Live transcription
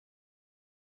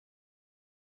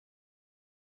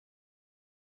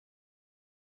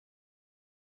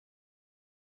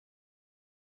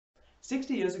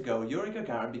60 years ago, Yuri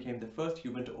Gagarin became the first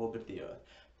human to orbit the Earth.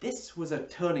 This was a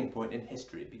turning point in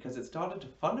history because it started to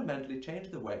fundamentally change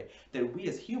the way that we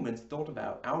as humans thought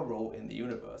about our role in the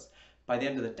universe. By the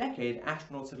end of the decade,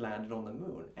 astronauts had landed on the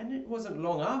moon, and it wasn't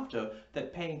long after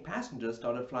that paying passengers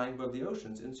started flying above the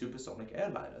oceans in supersonic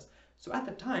airliners. So at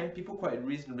the time, people quite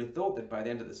reasonably thought that by the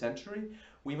end of the century,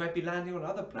 we might be landing on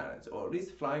other planets, or at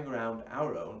least flying around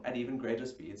our own at even greater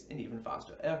speeds in even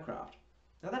faster aircraft.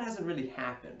 Now that hasn't really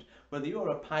happened. Whether you're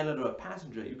a pilot or a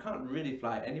passenger, you can't really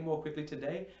fly any more quickly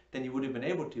today than you would have been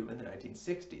able to in the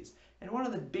 1960s. And one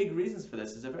of the big reasons for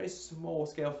this is a very small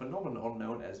scale phenomenon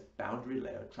known as boundary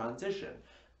layer transition.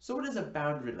 So what is a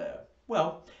boundary layer?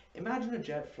 Well, imagine a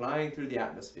jet flying through the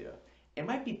atmosphere. It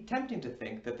might be tempting to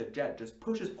think that the jet just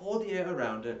pushes all the air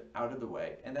around it out of the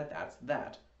way and that's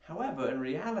that. However, in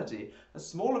reality, a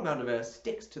small amount of air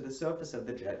sticks to the surface of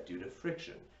the jet due to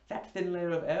friction. That thin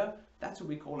layer of air, that's what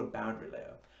we call a boundary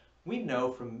layer. We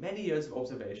know from many years of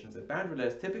observations that boundary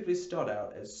layers typically start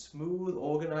out as smooth,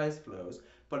 organized flows,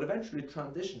 but eventually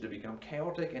transition to become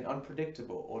chaotic and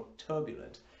unpredictable or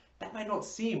turbulent. That might not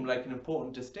seem like an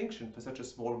important distinction for such a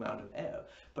small amount of air,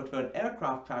 but for an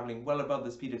aircraft traveling well above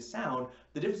the speed of sound,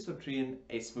 the difference between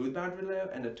a smooth boundary layer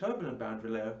and a turbulent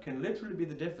boundary layer can literally be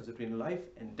the difference between life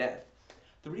and death.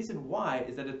 The reason why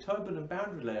is that a turbulent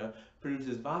boundary layer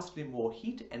produces vastly more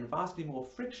heat and vastly more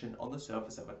friction on the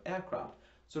surface of an aircraft.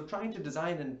 So trying to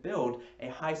design and build a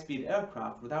high-speed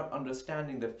aircraft without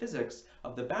understanding the physics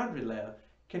of the boundary layer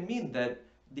can mean that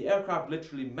the aircraft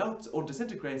literally melts or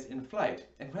disintegrates in flight.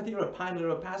 And whether you're a pilot or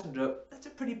a passenger, that's a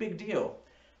pretty big deal.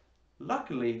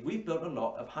 Luckily, we've built a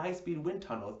lot of high-speed wind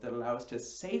tunnels that allow us to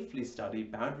safely study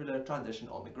boundary layer transition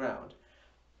on the ground.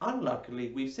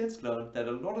 Unluckily, we've since learned that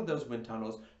a lot of those wind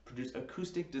tunnels produce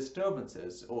acoustic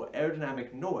disturbances or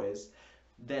aerodynamic noise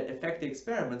that affect the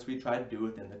experiments we try to do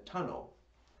within the tunnel.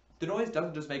 The noise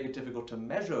doesn't just make it difficult to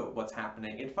measure what's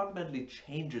happening, it fundamentally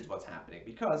changes what's happening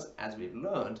because, as we've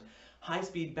learned,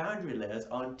 high-speed boundary layers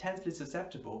are intensely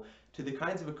susceptible to the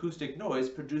kinds of acoustic noise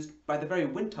produced by the very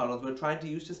wind tunnels we're trying to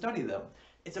use to study them.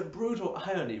 It's a brutal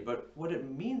irony, but what it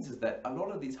means is that a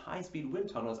lot of these high-speed wind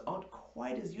tunnels aren't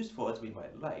quite as useful as we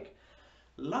might like.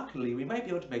 Luckily, we might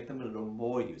be able to make them a little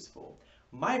more useful.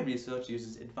 My research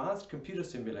uses advanced computer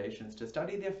simulations to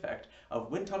study the effect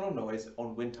of wind tunnel noise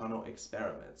on wind tunnel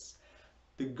experiments.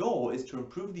 The goal is to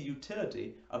improve the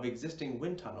utility of existing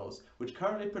wind tunnels, which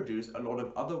currently produce a lot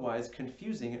of otherwise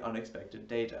confusing and unexpected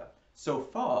data. So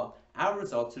far, our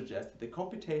results suggest that the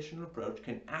computational approach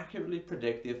can accurately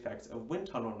predict the effects of wind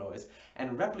tunnel noise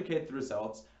and replicate the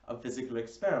results of physical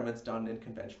experiments done in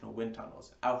conventional wind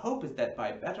tunnels. Our hope is that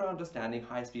by better understanding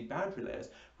high-speed boundary layers,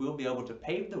 we'll be able to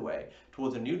pave the way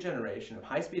towards a new generation of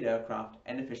high-speed aircraft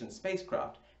and efficient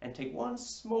spacecraft, and take one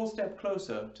small step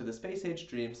closer to the space-age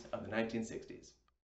dreams of the 1960s.